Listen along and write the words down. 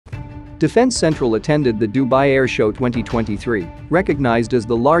Defense Central attended the Dubai Airshow 2023, recognized as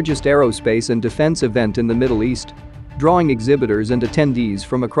the largest aerospace and defense event in the Middle East, drawing exhibitors and attendees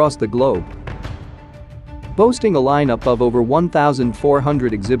from across the globe. Boasting a lineup of over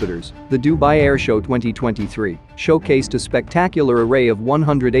 1,400 exhibitors, the Dubai Airshow 2023 showcased a spectacular array of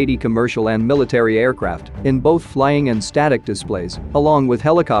 180 commercial and military aircraft in both flying and static displays, along with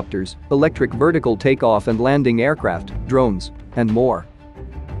helicopters, electric vertical takeoff and landing aircraft, drones, and more.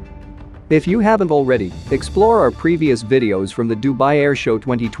 If you haven't already, explore our previous videos from the Dubai Airshow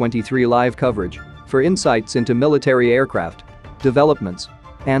 2023 live coverage for insights into military aircraft, developments,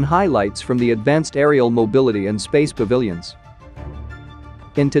 and highlights from the advanced aerial mobility and space pavilions.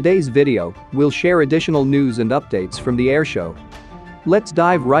 In today's video, we'll share additional news and updates from the airshow. Let's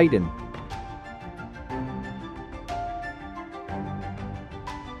dive right in.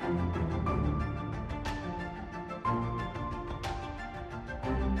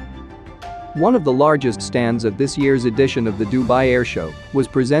 One of the largest stands at this year's edition of the Dubai Airshow was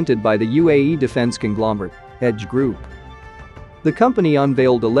presented by the UAE defense conglomerate, Edge Group. The company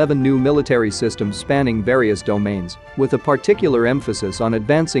unveiled 11 new military systems spanning various domains, with a particular emphasis on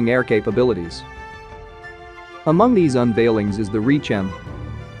advancing air capabilities. Among these unveilings is the Reach-M,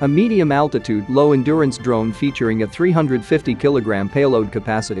 a medium-altitude, low-endurance drone featuring a 350-kilogram payload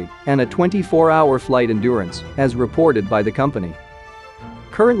capacity and a 24-hour flight endurance, as reported by the company.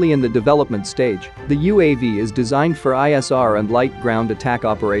 Currently in the development stage, the UAV is designed for ISR and light ground attack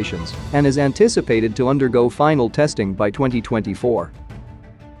operations and is anticipated to undergo final testing by 2024.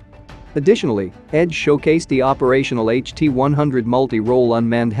 Additionally, Edge showcased the operational HT-100 multi-role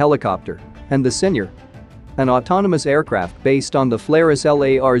unmanned helicopter and the Senior, an autonomous aircraft based on the Flaris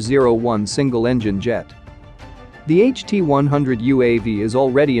LAR-01 single-engine jet. The HT-100 UAV is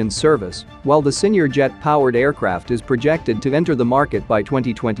already in service, while the Senior jet-powered aircraft is projected to enter the market by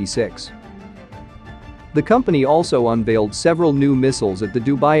 2026. The company also unveiled several new missiles at the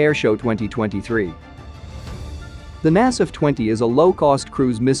Dubai Airshow 2023. The NASAF-20 is a low-cost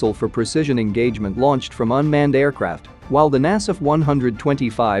cruise missile for precision engagement launched from unmanned aircraft, while the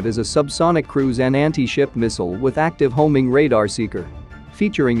NASAF-125 is a subsonic cruise and anti-ship missile with active homing radar seeker,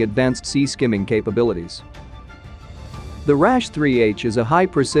 featuring advanced sea-skimming capabilities. The RASH-3H is a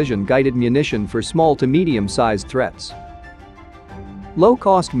high-precision guided munition for small to medium-sized threats.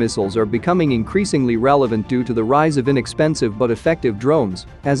 Low-cost missiles are becoming increasingly relevant due to the rise of inexpensive but effective drones,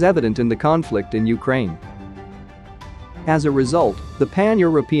 as evident in the conflict in Ukraine. As a result, the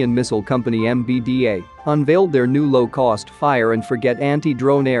pan-European missile company MBDA unveiled their new low-cost fire-and-forget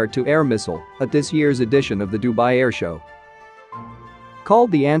anti-drone air-to-air missile at this year's edition of the Dubai Airshow. Called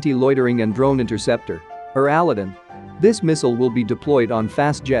the Anti-Loitering and Drone Interceptor, or Aladdin, this missile will be deployed on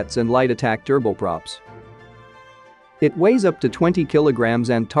fast jets and light attack turboprops. It weighs up to 20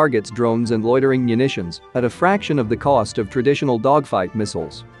 kilograms and targets drones and loitering munitions at a fraction of the cost of traditional dogfight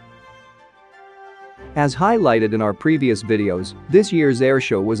missiles. As highlighted in our previous videos, this year's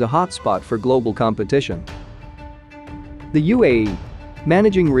airshow was a hotspot for global competition. The UAE,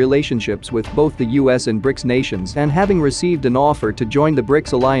 managing relationships with both the US and BRICS nations and having received an offer to join the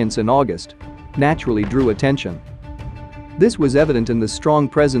BRICS alliance in August, naturally drew attention. This was evident in the strong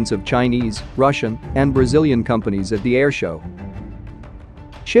presence of Chinese, Russian, and Brazilian companies at the airshow.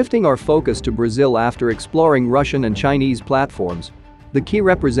 Shifting our focus to Brazil after exploring Russian and Chinese platforms, the key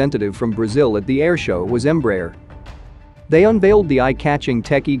representative from Brazil at the airshow was Embraer. They unveiled the eye-catching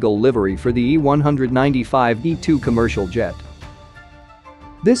Tech Eagle livery for the E195-E2 commercial jet.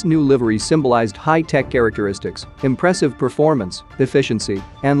 This new livery symbolized high-tech characteristics, impressive performance, efficiency,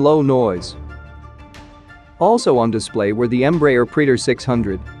 and low noise. Also on display were the Embraer Praetor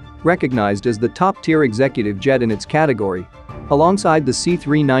 600, recognized as the top-tier executive jet in its category, alongside the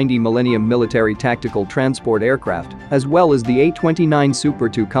C-390 Millennium military tactical transport aircraft, as well as the A-29 Super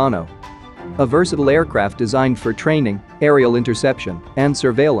Tucano, a versatile aircraft designed for training, aerial interception, and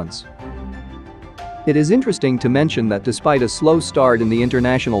surveillance. It is interesting to mention that despite a slow start in the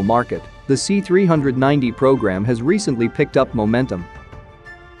international market, the C-390 program has recently picked up momentum.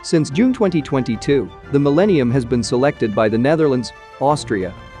 Since June 2022, the Millennium has been selected by the Netherlands,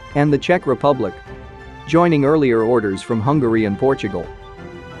 Austria, and the Czech Republic, joining earlier orders from Hungary and Portugal.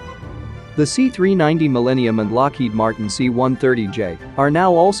 The C-390 Millennium and Lockheed Martin C-130J are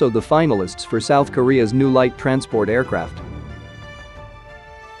now also the finalists for South Korea's new light transport aircraft.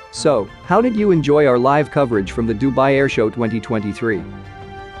 So, how did you enjoy our live coverage from the Dubai Airshow 2023?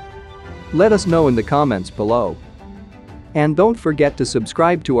 Let us know in the comments below. And don't forget to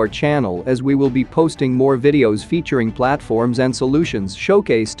subscribe to our channel, as we will be posting more videos featuring platforms and solutions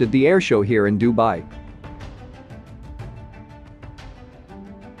showcased at the airshow here in Dubai.